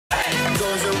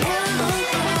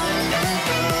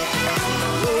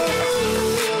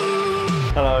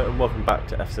Hello and welcome back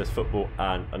to FCS Football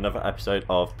and another episode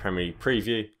of Premier League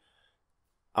Preview.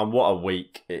 And what a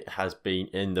week it has been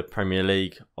in the Premier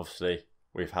League. Obviously,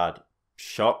 we've had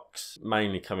shocks,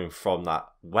 mainly coming from that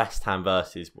West Ham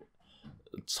versus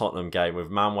Tottenham game with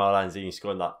Manuel Lanzini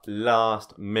scoring that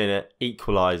last minute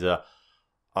equaliser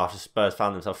after Spurs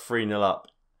found themselves 3-0 up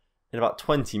in about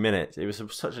 20 minutes. It was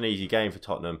such an easy game for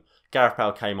Tottenham. Gareth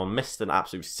Bale came on, missed an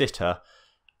absolute sitter,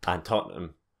 and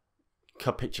Tottenham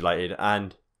capitulated,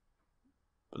 and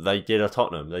they did a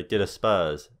Tottenham. They did a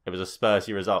Spurs. It was a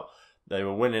Spursy result. They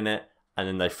were winning it, and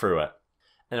then they threw it.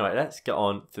 Anyway, let's get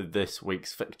on to this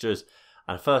week's fixtures.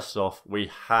 And first off,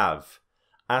 we have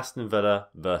Aston Villa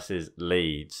versus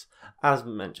Leeds. As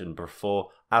mentioned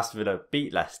before, Aston Villa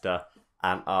beat Leicester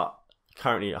and are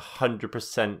currently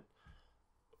 100%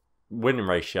 winning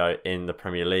ratio in the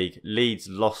Premier League. Leeds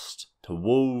lost to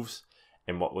Wolves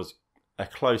in what was a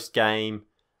close game.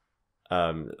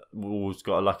 Wolves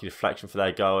got a lucky deflection for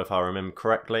their goal, if I remember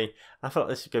correctly. I felt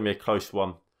like this is going to be a close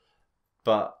one,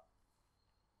 but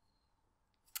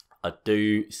I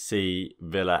do see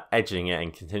Villa edging it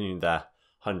and continuing their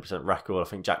 100% record. I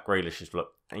think Jack Grealish has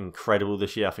looked incredible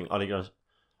this year. I think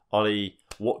Ollie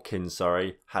Watkins,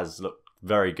 has looked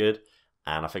very good,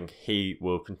 and I think he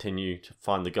will continue to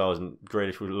find the goals. And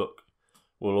Grealish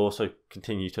will also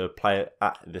continue to play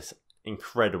at this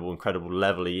incredible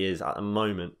level he is at the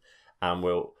moment, and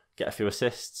will get a few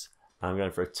assists. I'm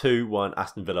going for a 2-1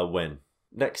 Aston Villa win.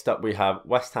 Next up, we have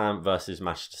West Ham versus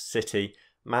Manchester City.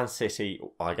 Man City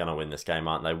are going to win this game,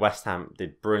 aren't they? West Ham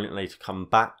did brilliantly to come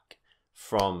back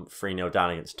from 3-0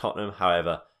 down against Tottenham.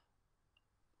 However,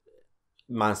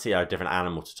 Man City are a different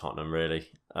animal to Tottenham, really.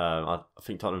 I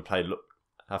think Tottenham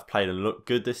have played and looked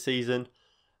good this season,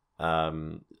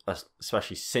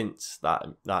 especially since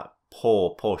that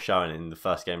poor showing in the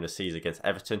first game of the season against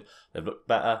Everton. They've looked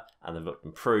better and they've looked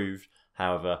improved.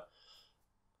 However,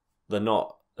 they're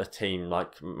not a team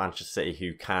like Manchester City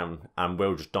who can and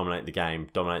will just dominate the game,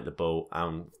 dominate the ball,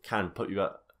 and can put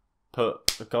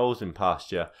the goals in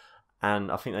past you.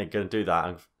 And I think they're going to do that.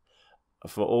 And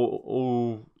for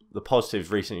all the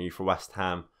positives recently for West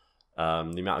Ham, the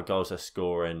amount of goals they're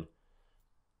scoring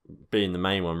being the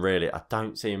main one, really, I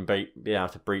don't see them be able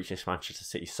to breach this Manchester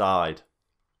City side.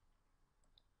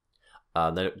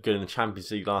 They looked good in the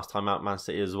Champions League last time out, Man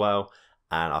City as well.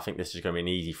 And I think this is going to be an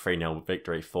easy 3-0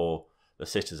 victory for the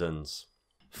citizens.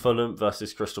 Fulham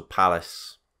versus Crystal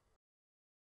Palace.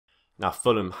 Now,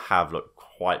 Fulham have looked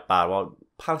quite bad. Well,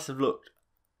 Palace have looked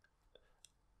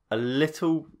a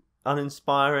little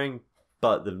uninspiring,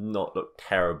 but they've not looked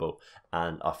terrible.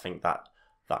 And I think that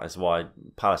is why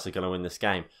Palace are going to win this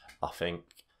game. I think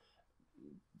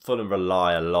Fulham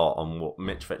rely a lot on what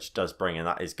Mitrovic does bring, and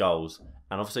that is goals.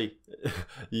 And obviously,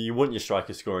 you want your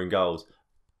striker scoring goals,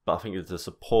 but I think with the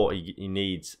support he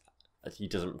needs, he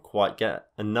doesn't quite get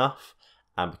enough.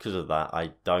 And because of that,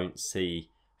 I don't see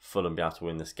Fulham be able to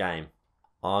win this game.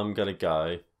 I'm going to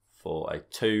go for a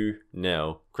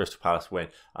 2-0 Crystal Palace win.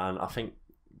 And I think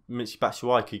Michy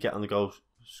Batshuayi could get on the goal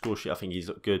score sheet. I think he's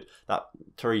looked good. That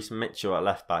Therese Mitchell at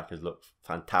left back has looked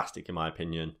fantastic in my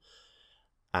opinion.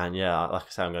 And yeah, like I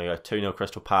say, I'm going to go 2-0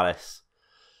 Crystal Palace.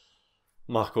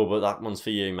 Michael, but that one's for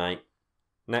you, mate.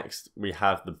 Next, we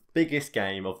have the biggest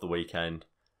game of the weekend.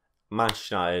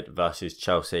 Manchester United versus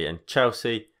Chelsea. And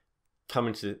Chelsea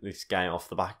coming to this game off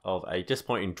the back of a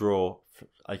disappointing draw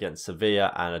against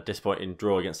Sevilla and a disappointing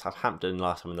draw against Southampton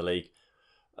last time in the league,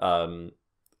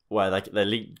 where they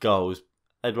leaked goals.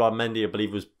 Edouard Mendy, I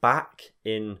believe, was back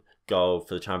in goal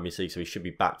for the Champions League, so he should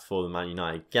be back for the Man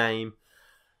United game.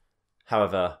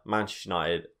 However, Manchester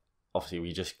United, obviously,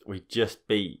 we just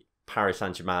beat Paris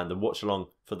Saint-Germain. The watch along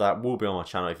for that will be on my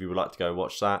channel if you would like to go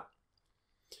watch that.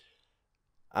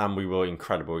 And we were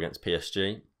incredible against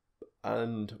PSG.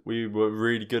 And we were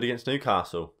really good against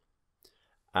Newcastle.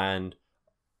 And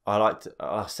I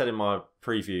said in my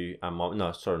preview,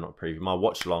 my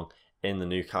watch along in the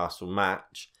Newcastle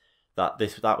match,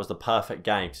 that was the perfect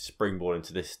game to springboard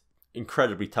into this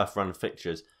incredibly tough run of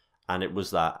fixtures. And it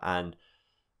was that. And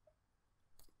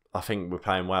I think we're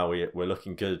playing well. We're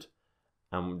looking good.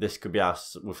 And this could be our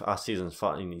season's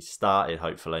finally started,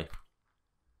 hopefully.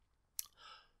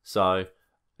 So,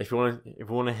 if you want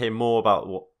to hear more about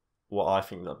what I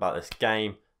think about this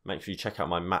game, make sure you check out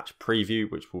my match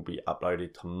preview, which will be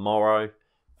uploaded tomorrow.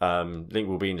 Link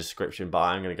will be in the description, but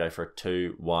I'm going to go for a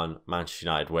 2-1 Manchester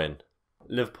United win.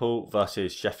 Liverpool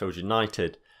versus Sheffield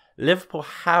United. Liverpool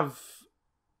have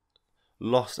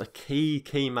lost a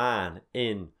key man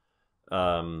in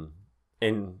Virgil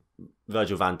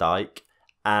van Dijk,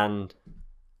 and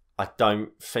I don't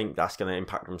think that's going to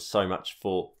impact them so much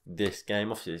for this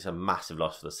game. Obviously, it's a massive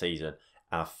loss for the season,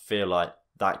 and I feel like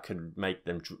that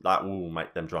will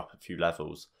make them drop a few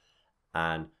levels,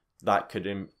 and that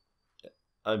could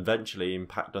eventually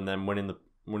impact on them winning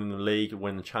the league,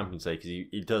 winning the Champions League, because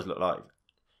he does look like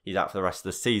he's out for the rest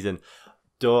of the season.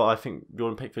 Do I think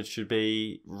Jordan Pickford should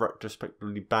be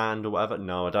retrospectively banned or whatever?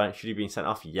 No, I don't. Should he be sent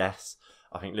off? Yes.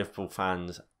 I think Liverpool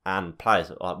fans and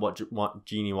players, like what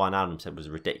Genie Wijnaldum said was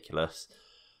ridiculous.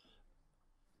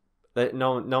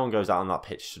 No one goes out on that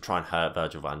pitch to try and hurt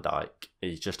Virgil van Dijk.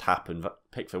 It just happened.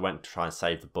 Pickford went to try and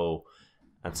save the ball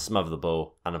and smother the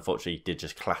ball, and unfortunately he did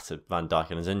just clatter Van Dijk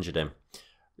and has injured him.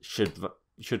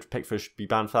 Should Pickford be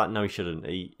banned for that? No, he shouldn't.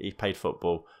 He played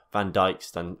football. Van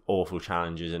Dijk's done awful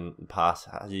challenges in the past.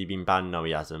 Has he been banned? No,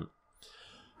 he hasn't.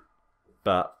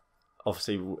 But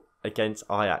obviously against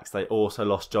Ajax, they also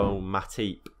lost Joel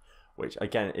Matip, which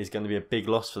again is going to be a big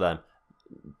loss for them.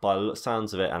 By the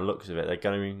sounds of it and looks of it, they're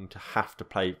going to have to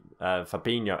play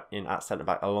Fabinho in at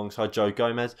centre-back alongside Joe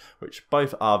Gomez, which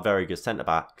both are very good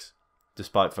centre-backs,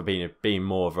 despite Fabinho being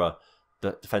more of a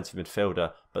defensive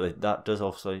midfielder. But that does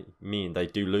also mean they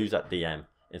do lose that DM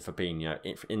in Fabinho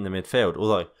in the midfield,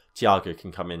 although Thiago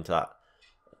can come into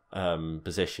that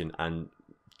position, and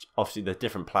obviously they're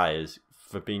different players.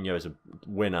 Fabinho is a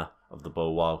winner of the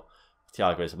ball, while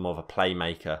Thiago is more of a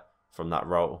playmaker from that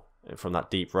role, from that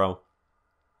deep role.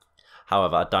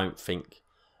 However, I don't think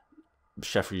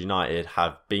Sheffield United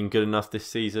have been good enough this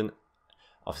season.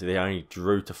 Obviously, they only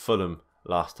drew to Fulham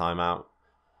last time out,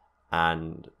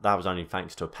 and that was only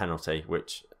thanks to a penalty,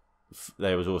 which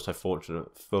they was also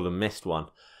fortunate Fulham missed one.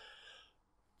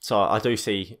 So I do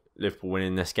see Liverpool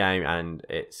winning this game, and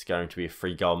it's going to be a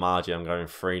 3-goal margin. I'm going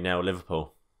 3-0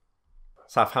 Liverpool.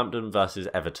 Southampton versus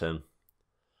Everton.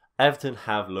 Everton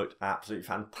have looked absolutely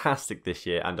fantastic this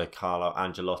year under Carlo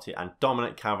Ancelotti, and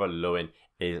Dominic Calvert-Lewin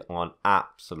is on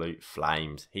absolute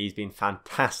flames. He's been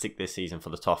fantastic this season for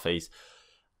the Toffees,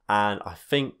 and I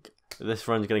think this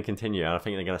run's going to continue, and I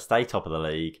think they're going to stay top of the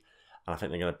league, and I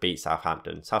think they're going to beat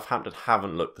Southampton. Southampton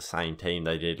haven't looked the same team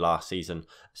they did last season,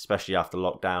 especially after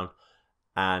lockdown,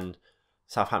 and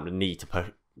Southampton need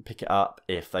to pick it up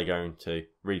if they're going to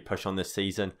really push on this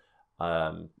season.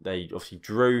 They obviously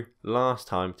drew last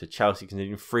time to Chelsea,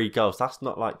 conceding 3 goals. That's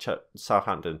not like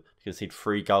Southampton to concede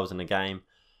 3 goals in a game.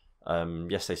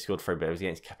 Yes, they scored 3, but it was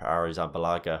against Kepa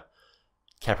Arrizabalaga.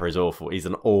 Kepa is awful. He's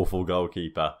an awful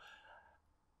goalkeeper.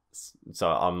 So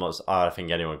I don't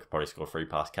think anyone could probably score 3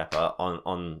 past Kepa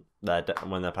on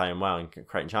when they're playing well and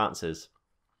creating chances.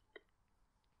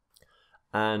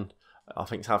 And I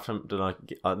think Southampton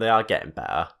they are getting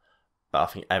better, but I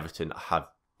think Everton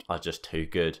are just too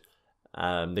good.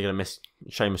 They're going to miss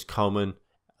Seamus Coleman.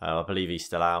 I believe he's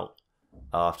still out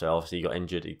after obviously he got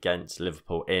injured against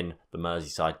Liverpool in the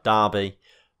Merseyside derby.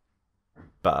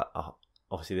 But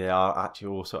obviously they are actually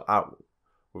also out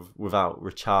without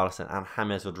Richarlison and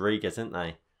James Rodriguez, aren't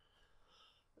they?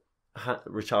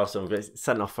 Richarlison got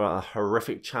sent off for a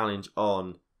horrific challenge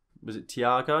on, was it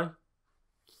Thiago?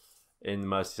 In the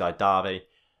Merseyside derby.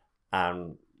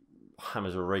 And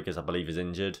James Rodriguez, I believe, is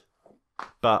injured.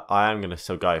 But I am going to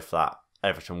still go for that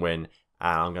Everton win,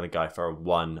 and I'm going to go for a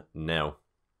 1-0.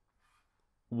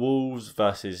 Wolves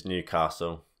versus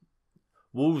Newcastle.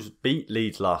 Wolves beat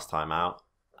Leeds last time out.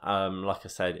 Like I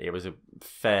said, it was a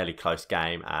fairly close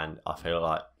game, and I feel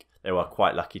like they were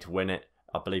quite lucky to win it.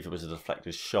 I believe it was a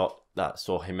deflected shot that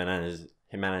saw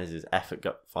Jimenez's effort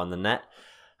find the net.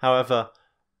 However,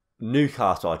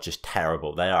 Newcastle are just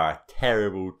terrible. They are a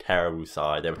terrible, terrible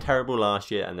side. They were terrible last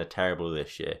year, and they're terrible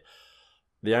this year.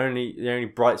 The only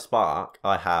bright spark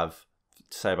I have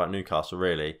to say about Newcastle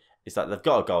really is that they've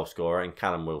got a goal scorer in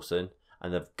Callum Wilson,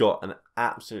 and they've got an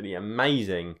absolutely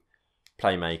amazing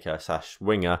playmaker /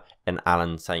 winger in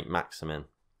Alan Saint-Maximin.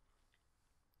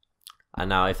 And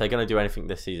now if they're going to do anything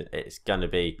this season, it's going to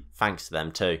be thanks to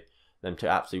them two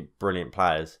absolute brilliant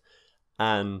players.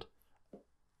 And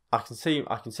I can see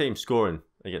him scoring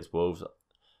against Wolves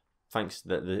thanks to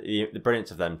the brilliance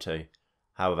of them two.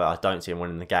 However, I don't see him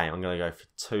winning the game. I'm going to go for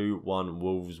 2-1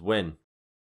 Wolves win.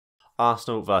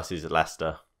 Arsenal versus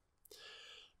Leicester.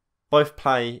 Both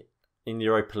play in the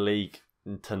Europa League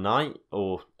tonight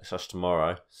or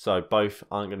tomorrow. So both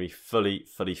aren't going to be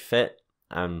fully fit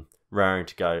and raring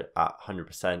to go at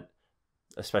 100%.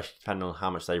 Especially depending on how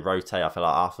much they rotate. I feel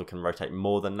like Arsenal can rotate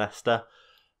more than Leicester,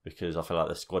 because I feel like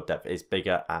the squad depth is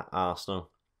bigger at Arsenal.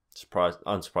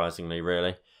 Unsurprisingly,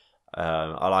 really.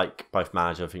 I like both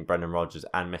managers. I think Brendan Rodgers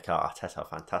and Mikel Arteta are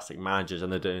fantastic managers,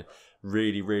 and they're doing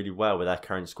really, really well with their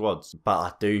current squads. But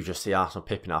I do just see Arsenal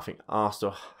pipping. I think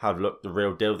Arsenal have looked the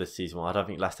real deal this season. I don't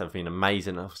think Leicester have been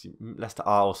amazing. Obviously, Leicester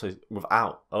are also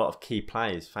without a lot of key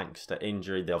players thanks to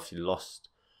injury. They obviously lost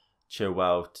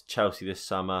Chilwell to Chelsea this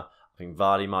summer. I think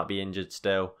Vardy might be injured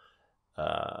still.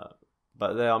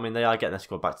 But they are getting their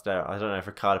squad back today. I don't know if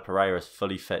Ricardo Pereira is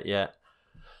fully fit yet.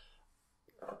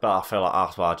 But I feel like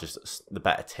Arsenal are just the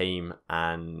better team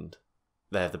and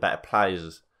they have the better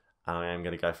players. And I am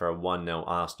going to go for a 1-0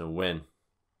 Arsenal win.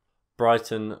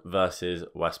 Brighton versus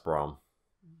West Brom.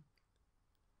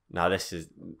 Now this is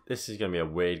going to be a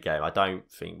weird game. I don't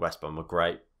think West Brom are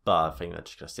great, but I think they're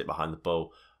just going to sit behind the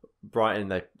ball. Brighton,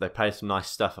 they play some nice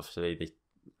stuff. Obviously,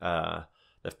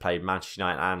 they've played Manchester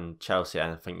United and Chelsea,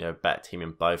 and I think they're a better team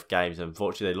in both games.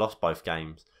 Unfortunately, they lost both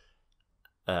games.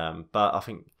 But I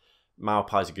think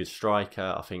Maupai's a good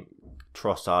striker. I think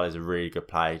Trossard is a really good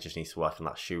player. He just needs to work on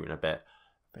that shooting a bit.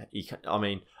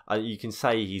 You can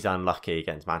say he's unlucky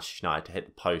against Manchester United to hit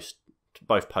the post,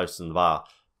 both posts and the bar,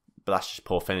 but that's just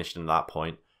poor finishing at that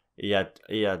point. He had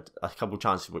a couple of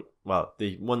chances. Well,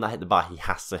 the one that hit the bar, he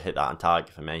has to hit that on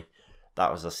target for me.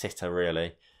 That was a sitter,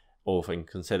 really, all things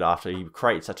considered. After he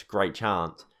created such a great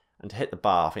chance, and to hit the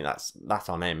bar, I think that's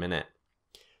on him, isn't it?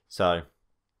 So,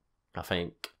 I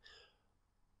think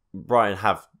Brighton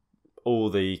have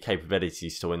all the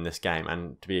capabilities to win this game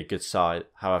and to be a good side.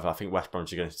 However, I think West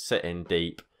Bromwich are going to sit in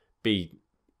deep, be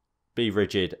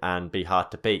rigid and be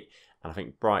hard to beat. And I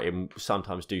think Brighton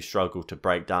sometimes do struggle to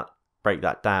break that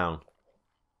down.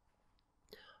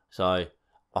 So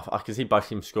I can see both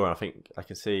teams scoring. I think I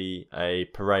can see a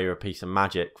Pereira piece of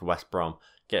magic for West Brom,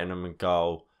 getting them in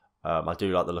goal. I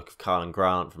do like the look of Carlin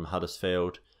Grant from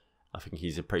Huddersfield. I think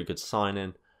he's a pretty good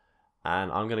signing.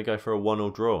 And I'm going to go for a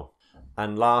 1-1 draw.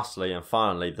 And lastly and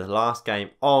finally, the last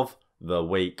game of the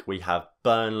week, we have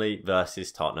Burnley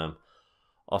versus Tottenham.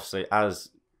 Obviously, as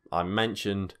I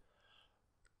mentioned,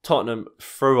 Tottenham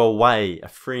threw away a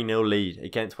 3-0 lead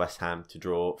against West Ham to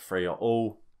draw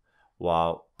 3-3,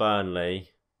 while Burnley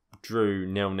drew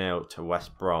 0-0 to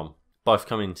West Brom. Both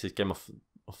coming into this game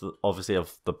obviously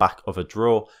off the back of a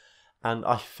draw. And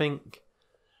I think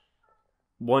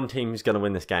one team is going to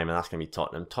win this game, and that's going to be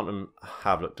Tottenham. Tottenham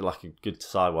have looked like a good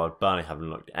side, while Burnley haven't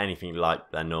looked anything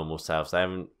like their normal selves. I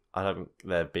don't think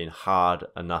they've been hard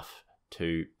enough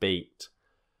to beat,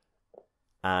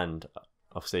 and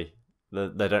obviously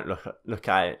they don't look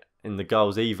at it in the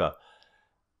goals either.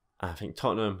 I think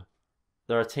Tottenham,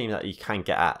 they're a team that you can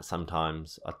get at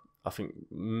sometimes. I think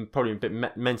probably a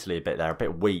bit mentally they're a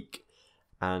bit weak,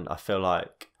 and I feel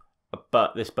like.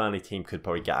 But this Burnley team could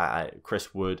probably get at it.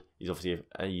 Chris Wood, he's obviously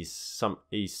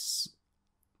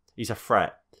he's a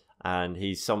threat, and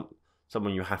he's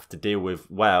someone you have to deal with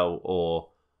well, or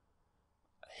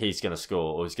he's going to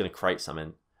score, or he's going to create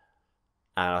something.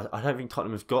 And I don't think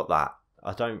Tottenham have got that.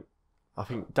 I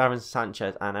think Davinson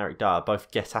Sanchez and Eric Dyer both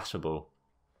get-attable,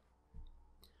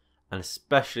 and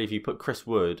especially if you put Chris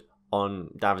Wood on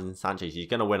Davinson Sanchez, he's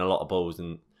going to win a lot of balls.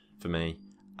 And for me,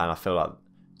 and I feel like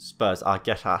Spurs are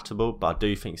get-attable, but I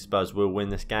do think Spurs will win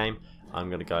this game. I'm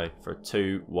going to go for a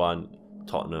 2-1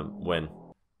 Tottenham win.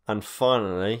 And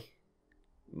finally,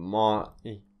 my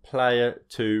player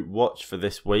to watch for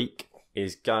this week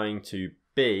is going to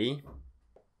be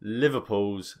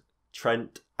Liverpool's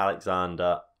Trent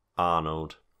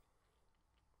Alexander-Arnold.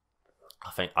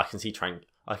 I think I can see Trent.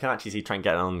 I can actually see Trent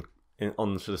getting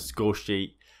on the score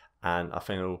sheet, and I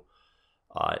think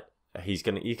he's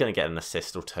going to get an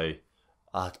assist or two.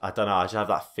 I don't know. I just have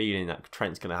that feeling that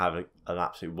Trent's going to have an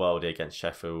absolute worldie against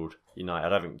Sheffield United. I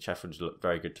don't think Sheffield's looked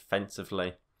very good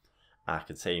defensively. I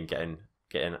can see him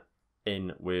getting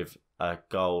in with a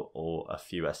goal or a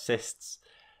few assists.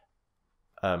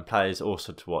 Players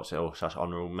also to watch, or such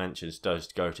honourable mentions, does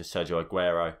go to Sergio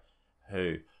Aguero,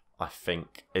 who I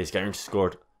think is going to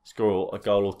score a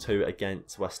goal or two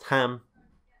against West Ham.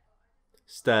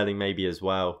 Sterling maybe as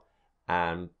well.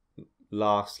 And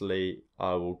lastly,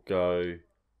 I will go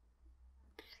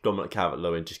Dominic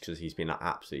Calvert-Lewin, just because he's been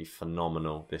absolutely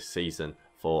phenomenal this season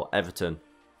for Everton.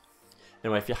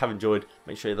 Anyway, if you have enjoyed,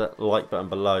 make sure you hit that like button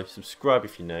below, subscribe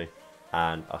if you're new,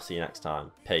 and I'll see you next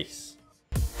time. Peace.